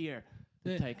not fear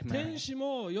to で take Mary. 天使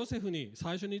もヨセフに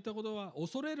最初に言ったことは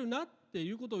恐れるなって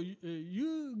いうことを言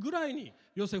うぐらいに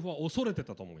ヨセフは恐れて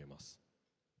たと思います。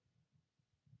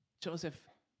Joseph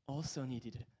also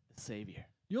needed a savior.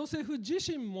 ヨセフ自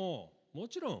身もも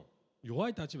ちろん弱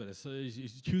い立場です。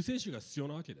救世主が必要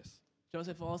なわけです。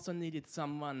Joseph also needed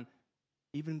someone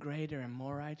even greater and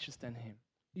more righteous than him.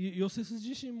 ヨセフ自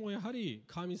身もやはり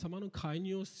神様の介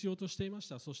入を必要としていまし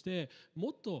た。そしても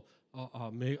っと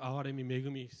憐れみ、恵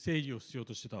み、正義を必要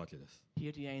としてたわけです。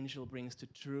Here the angel brings the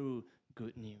true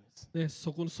good news. で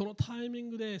そのタイミ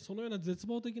ングでそのような絶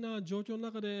望的な状況の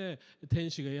中で天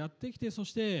使がやってきて、そ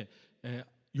して、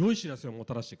良い知らせをも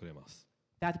たらしてくれます。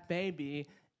That baby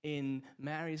in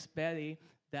Mary's belly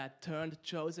that turned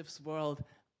Joseph's world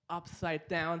upside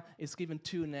down is given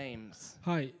two names.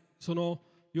 はい、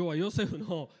要はヨセフ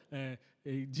の、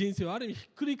人生をある意味ひ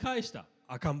っくり返した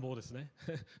赤ん坊ですね。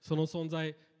その存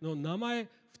在の名前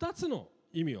2つの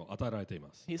意味を与えられてい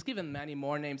ます。He's given many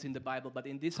more names in the Bible, but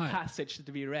in this passage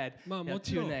that we read, も there are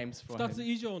ち two ろん names for 2 him. つ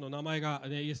以上の名前が、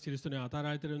イエス・キリストに与え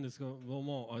られているんですけど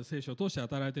も、聖書を通して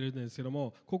与えられているんですけど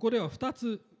も、ここでは2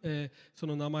つ、そ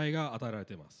の名前が与えられ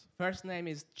ています。First name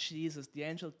is Jesus. The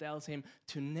angel tells him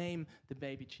to name the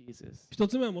baby Jesus. 1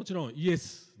つ目はもちろんイエ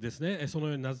スですね。その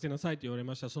ように名付けなさいと言われ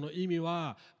ました。その意味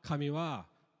は神は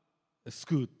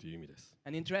救うという意味です。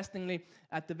And interestingly,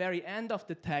 at the very end of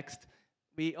the text,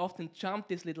 we often jump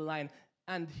this little line,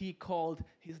 and he called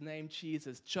his name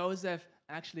Jesus. Joseph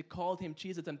actually called him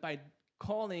Jesus, and by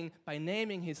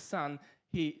naming his son,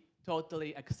 he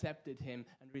totally accepted him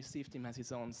and received him as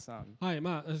his own son. はい、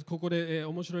ここで、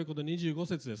面白いこと25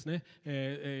節ですね、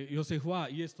ヨセフは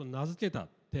イエスと名付けたっ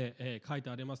て、書いて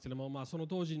ありますけれども、その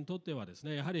当時にとってはです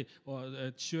ね、やはり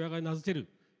父親が名付ける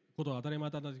ことは当たり前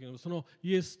だったんですけども、その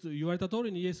イエスと言われた通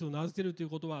りにイエスを名付けるという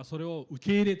ことはそれを受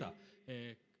け入れた、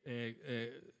迎え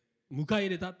入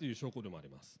れたという証拠でもあり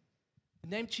ます。The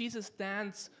name Jesus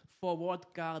stands for what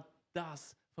God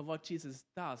does, for what Jesus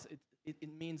does. It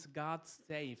means God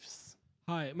saves.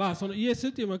 はい、そのイエ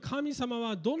スというのは神様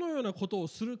はどのようなことを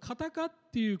する方かっ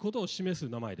ていうことを示す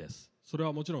名前です。それ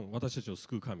はもちろん私たちを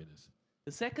救う神です。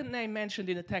The second name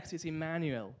mentioned in the text is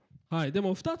Emmanuel. はい、で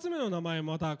も2つ目の名前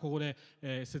またここで、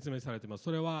説明されています。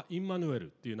それはインマヌエルっ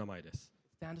ていう名前です。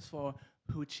It stands for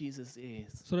who Jesus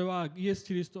is. それはイエス・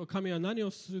キリスト、神は何を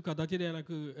するかだけではな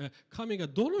く、神が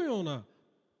どのような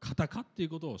方かっていう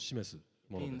ことを示す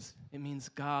ものです。It means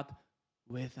God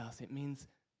with us. It means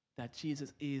that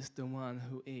Jesus is the one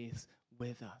who is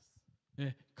with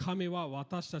us. 神は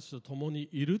私たちと共に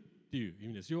いるっていう意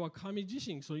味です。要は神自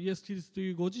身、そのイエス・キリストと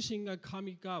いうご自身が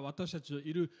神が私たちと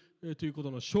いるというこ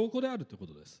との証拠であるというこ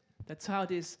とです。That's how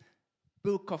this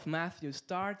book of Matthew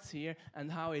starts here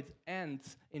and how it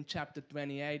ends in chapter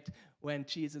 28 when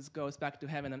Jesus goes back to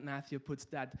heaven, and Matthew puts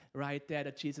that right there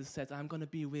that Jesus says, I'm going to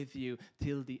be with you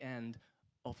till the end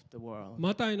of the world.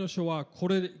 マタイの書はこ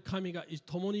れ神が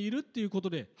共にいるっていうこと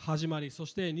で始まり、そ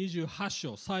して28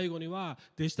章最後には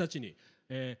弟子たちに、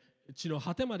地の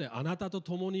果てまであなたと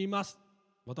共にいます、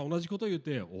また同じことを言っ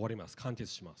て終わります。完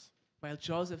結します。While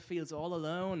Joseph feels all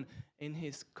alone in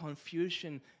his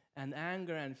confusion and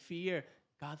anger and fear,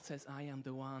 God says, I am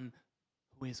the one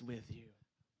who is with you.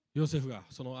 ヨセフが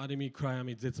そのある意味暗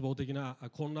闇絶望的な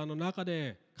混乱の中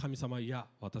で神様、いや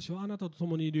私はあなたと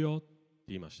共にいるよって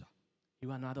言いました。 You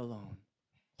are not alone.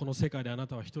 この世界であな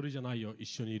たは一人じゃないよ、一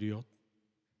緒にいるよ。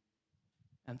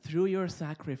 And through your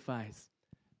sacrifice,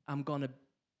 I'm going to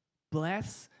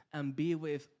bless and be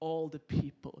with all the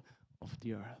people of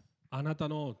the earth. あなた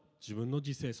の自分の犠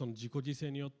牲、その自己犠牲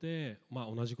によって、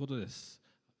同じことです。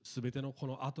すべてのこ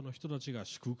の後の人たちが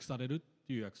祝福されるっ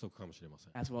ていう約束かもしれませ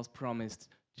ん。 As was promised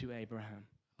to Abraham.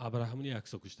 アブラハムに約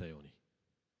束したように。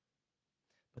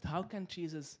 But how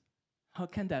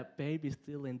can that baby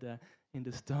still in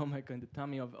the stomach, in the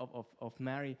tummy of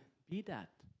Mary be that?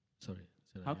 Sorry.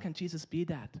 How can Jesus be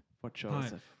that for はい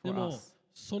Joseph, で for も us?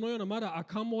 そのようなまだ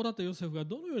赤ん坊だったヨセフが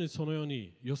どのようにそのよう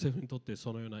にヨセフにとって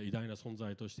そのような偉大な存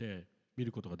在として見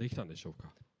ることができたんでしょう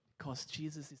か。 Because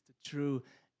Jesus is the true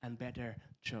and better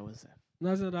Joseph.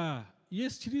 なぜならイエ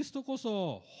ス・キリストこ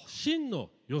そ真の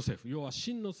ヨセフ、要は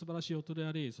真の素晴らしい夫で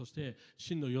あり、そして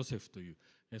真のヨセフという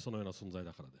そのような存在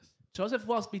だからです。 Joseph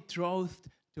was betrothed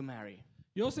to Mary.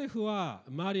 ヨセフは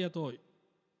マリアと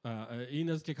言い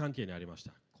名付け関係にありまし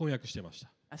た。婚約してまし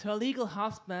た。 As her legal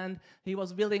husband, he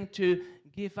was willing to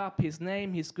give up his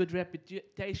name, his good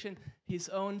reputation, his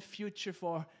own future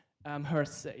for her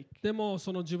sake. でも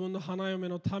その自分の花嫁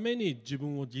のために自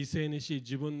分を犠牲にし、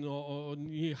自分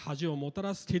に恥をもた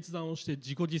らす決断をして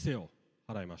自己犠牲を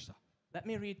払いました。 Let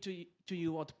me read to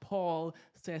you what Paul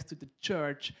says to the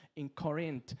church in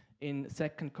Corinth in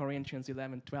 2 Corinthians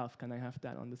 11:12. Can I have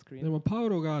that on the で screen? もパウ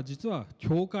ロが実は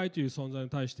教会という存在に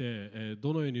対して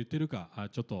どのように言っているか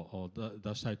ちょっと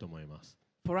出したいと思います。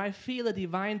 For I feel a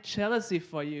divine jealousy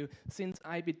for you, since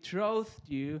I betrothed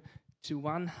you to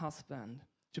one husband,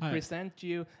 to present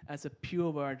you as a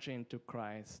pure virgin to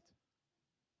Christ.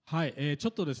 はい、ちょ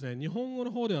っとですね、日本語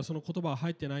の方ではその言葉は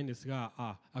入ってないんです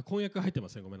が、婚約入ってま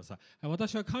せん、ごめんなさい。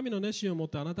私は神の熱心を持っ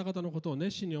てあなた方のことを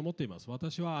熱心に思っています。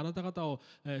私はあなた方を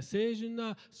清純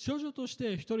な処女とし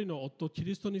て一人の夫、キ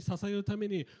リストに捧げるため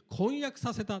に婚約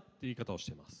させたって言い方をし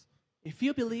ています。If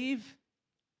you believe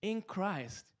in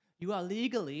Christ, you are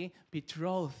legally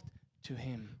betrothed to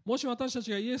him. もし私たち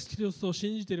がイエス・キリストを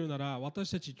信じているなら、私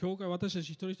たち教会、私た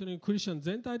ち一人一人のクリスチャン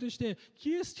全体として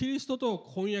イエス・キリストと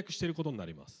婚約していることにな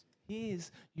ります。He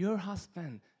is your husband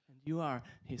and you are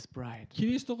his bride. キ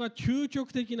リストが究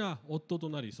極的な夫と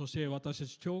なり、そして私た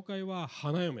ち教会は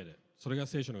花嫁で、それが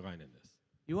聖書の概念です。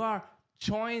You are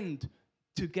joined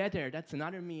together. That's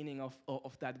another meaning of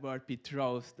that word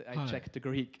betrothed. I checked the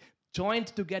Greek. Joined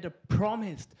together,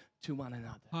 promised to one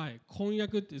another. はい、婚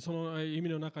約ってその意味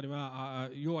の中には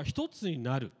要は一つに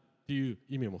なるっていう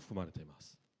意味も含まれていま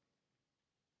す。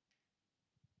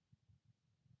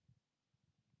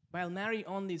While Mary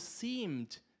only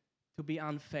seemed to be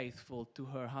unfaithful to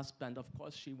her husband, of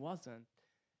course she wasn't.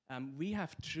 We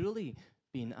have truly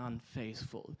been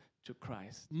unfaithful to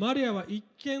Christ. マリアは一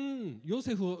見ヨ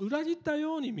セフを裏切った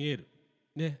ように見える。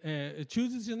忠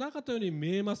実じゃなかったように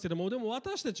見えますけれども、でも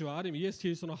私たちはある意味イエス・キ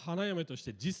リストの花嫁とし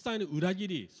て実際に裏切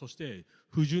り、そして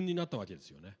不純になったわけです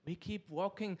よね。We keep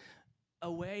walking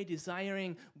away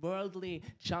desiring worldly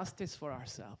justice for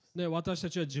ourselves. 私た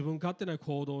ちは自分勝手な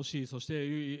行動をし、そし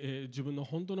て、自分の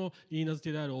本当の言い名付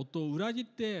けである夫を裏切っ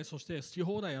て、そして好き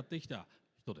放題やってきた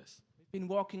人です。We've been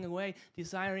walking away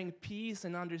desiring peace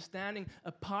and understanding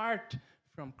apart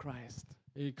from Christ.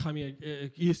 神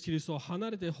イエス・キリストを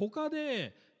離れて他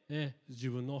で、自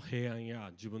分の平安や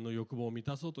自分の欲望を満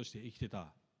たそうとして生きて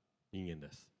た人間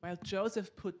です。While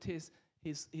Joseph put his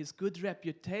good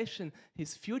reputation,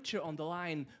 his future on the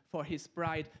line for his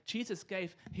bride, Jesus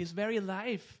gave his very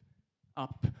life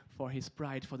up for his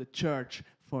bride, for the church,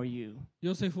 for you.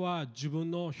 ヨセフは自分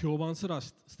の評判すら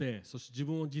捨て、そして自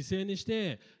分を犠牲にし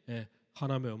て、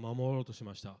花嫁を守ろうとし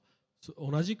ました。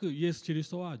同じくイエス・キリス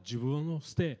トは自分を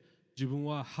捨て、自分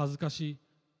は恥ずかしい、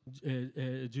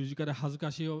十字架で恥ずか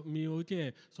しい身を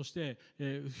受け、そして、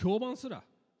評判すら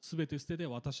全て捨てて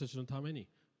私たちのために、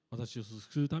私を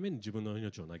救うために自分の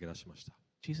命を投げ出しました。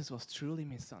Jesus was truly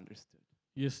misunderstood.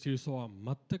 イエス・キリストは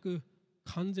全く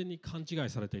完全に勘違い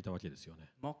されていたわけですよね。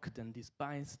Mocked and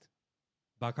despised.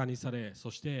 バカにされ、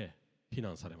そして非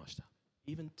難されました。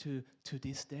Even to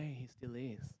this day, he still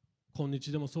is. 今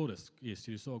日でもそうです。イエス・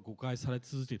キリストは誤解され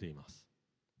続けています。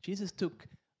Jesus took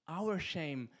our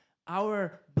shame,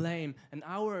 our blame, and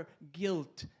our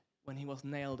guilt when he was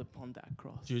nailed upon that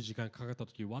cross. 十字架にかかった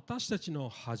とき、私たちの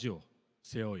恥を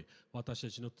背負い、私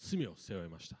たちの罪を背負い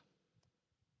ました。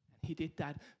He did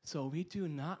that so we do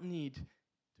not need to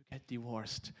get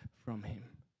divorced from him.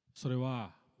 それ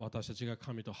は私たちが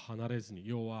神と離れずに、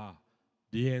要は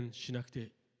離縁しなく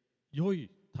て良い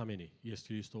ためにイエス・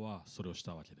キリストはそれをし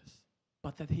たわけです。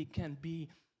but that He can be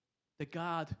the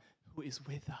God who is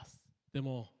with us. で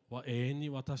も永遠に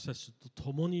私たちと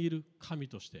共にいる神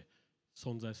として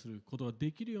存在することが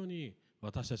できるように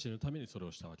私たちのためにそれ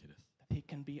をしたわけです。That He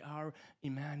can be our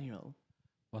Emmanuel.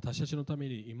 私たちのため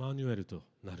にイマニュエルと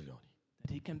なるよ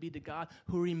うに。That He can be the God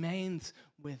who remains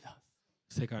with us.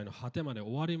 世界の果てまで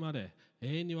終わりまで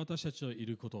永遠に私たちとい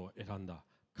ることを選んだ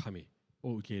神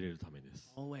を受け入れるためで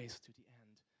す。Always to the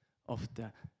end of the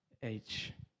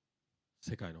age.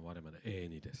 世界の終わりまで永遠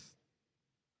にです。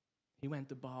He went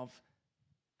above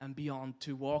and beyond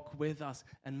to walk with us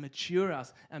and mature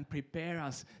us and prepare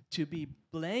us to be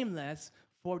blameless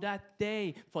for that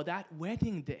day, for that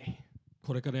wedding day.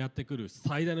 これからやってくる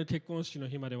最大の結婚式の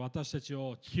日まで私たち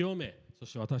を清め、そ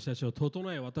して私たちを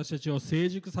整え、私たちを成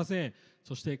熟させ、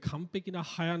そして完璧な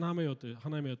花嫁よと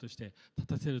して立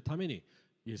たせるために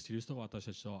イエス・キリストが私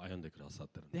たちと歩んでくださっ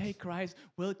ているんで Day す。 Christ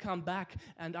will come back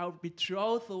and our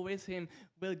betrothal with Him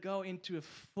will go into a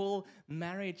full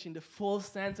marriage in the full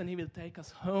sense and He will take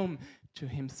us home to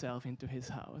Himself, into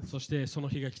His house. そしてその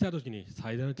日が来たときに、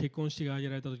最大の結婚式が挙げ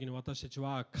られたときに私たち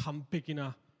は完璧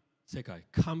な世界、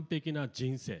完璧な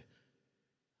人生、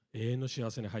永遠の幸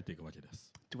せに入っていくわけで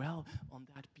す。Dwell on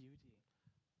that beauty.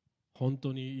 本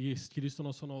当にイエス・キリスト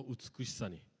のその美しさ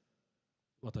に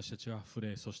私たちは触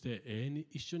れ、そして永遠に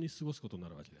一緒に過ごすことにな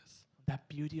るわけです。That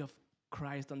beauty of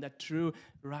Christ, on that true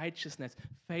righteousness,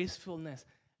 faithfulness,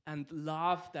 and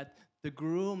love that the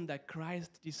groom that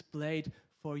Christ displayed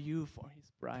for you, for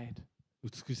His bride.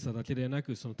 美しさだけでな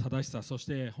く、その正しさ、そし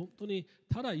て本当に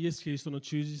ただイエス・キリストの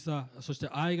忠実さ、そして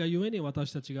愛がゆえに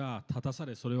私たちが立たさ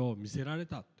れ、それを見せられ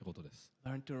たってことです。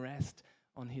Learn to rest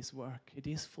on His work. It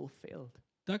is fulfilled.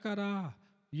 だから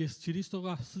イエス・キリスト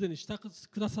がすでにして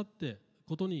くださった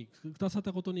ことに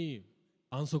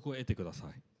安息を得てくださ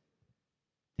い。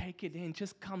Take it in.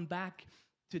 Just come back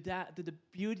to the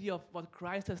beauty of what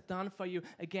Christ has done for you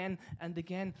again and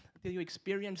again until you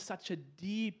experience such a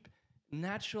deep,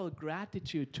 natural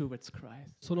gratitude towards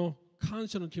Christ. その感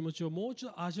謝の気持ちをもう一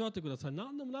度味わってください。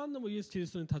何度も何度もイエス・キリ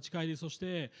ストに立ち返り、そし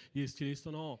てイエス・キリス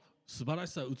トの素晴ら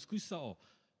しさ、美しさを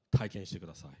体験してく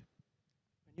ださい。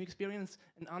When you experience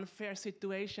an unfair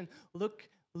situation, look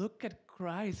at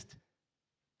Christ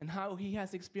and how He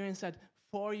has experienced that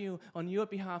for you on your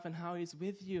behalf and how He's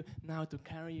with you now to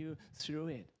carry you through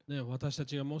it. ね、私た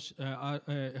ちがもし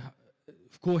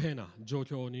不公平な状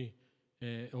況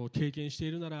を経験して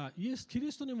いるなら、イエス・キリ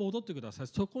ストに戻ってください。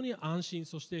そこに安心、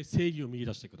そして正義を見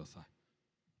出してくださ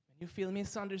い。When you feel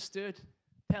misunderstood,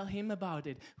 tell Him about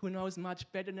it, who knows much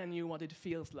better than you what it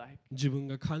feels like. 自分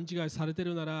が勘違いされてい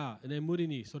るなら、無理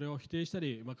にそれを否定した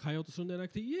り、変えようとするんじゃな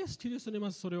くて、イエス・キリストにま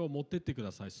ずそれを持ってってく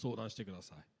ださい。相談してくだ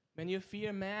さい。When you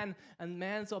fear man and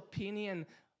man's opinion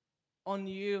on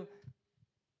you,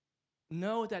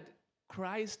 know that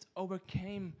Christ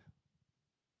overcame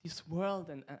this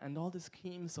world and all the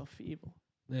schemes of evil.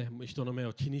 人の目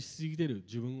を気にしすぎている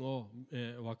自分を、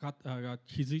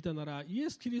気づいたなら、イエ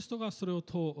ス・キリストがそれを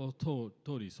通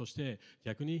り、そして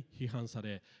逆に批判さ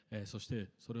れ、そして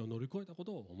それを乗り越えたこ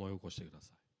とを思い起こしてくだ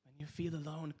さい。When you feel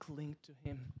alone, cling to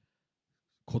Him.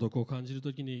 孤独を感じる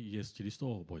ときにイエス・キリス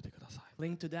トを覚えてください。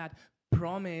Cling to that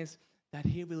promise that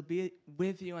He will be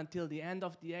with you until the end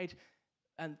of the age,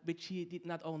 and which He did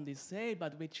not only say,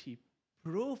 but which He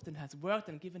proved and has worked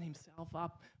and given Himself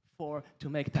up for to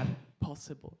make that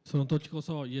possible. その時こ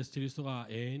そイエス・キリストが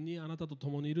永遠にあなたと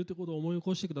共にいるということを思い起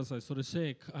こしてください。そし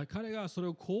て彼がそれ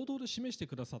を行動で示して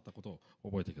くださったことを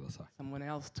覚えてください。Someone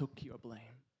else took your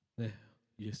blame.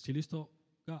 イエス・キリスト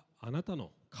があなた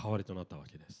の代わりとなったわ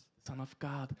けです。The Son of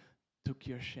God took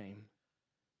your shame.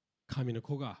 神の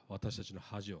子が私たちの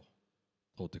恥を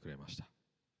通ってくれました。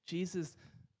Jesus,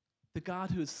 the God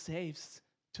who saves,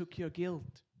 took your guilt.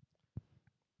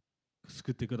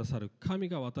 救ってくださる神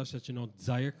が私たちの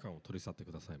罪悪感を取り去って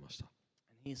くださいました。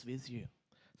And He's with you.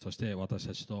 そして私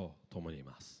たちと共にい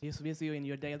ます。He's with you in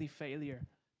your daily failure.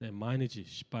 毎日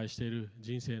失敗している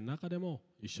人生の中でも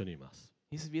一緒にいます。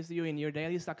He's with you in your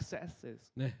daily successes.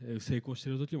 成功して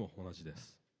いる時も同じで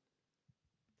す。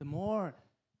The more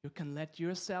you can let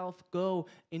yourself go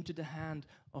into the hand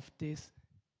of this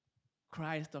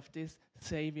Christ, of this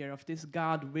Savior, of this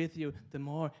God with you, the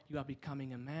more you are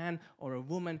becoming a man or a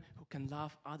woman who can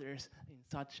love others in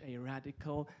such a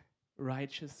radical,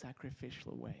 righteous,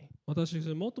 sacrificial way. 私たち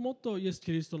はもっともっとイエス・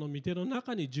キリストの御手の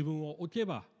中に自分を置け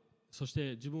ば、そし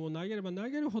て自分を投げれば投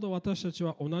げるほど私たち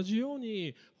は同じよう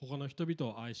に他の人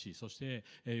々を愛し、そして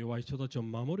弱い人たちを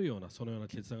守るようなそのような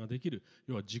決断ができる。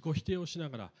要は自己否定をしな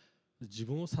がら自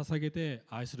分を捧げて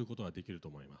愛することができると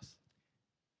思います。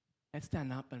Let's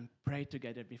stand up and pray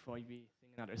together before we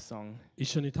sing another song. 一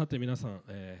緒に立って皆さん、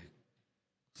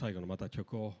最後のまた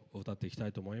曲を歌っていきた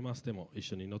いと思います。でも一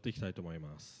緒に祈っていきたいと思い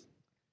ます。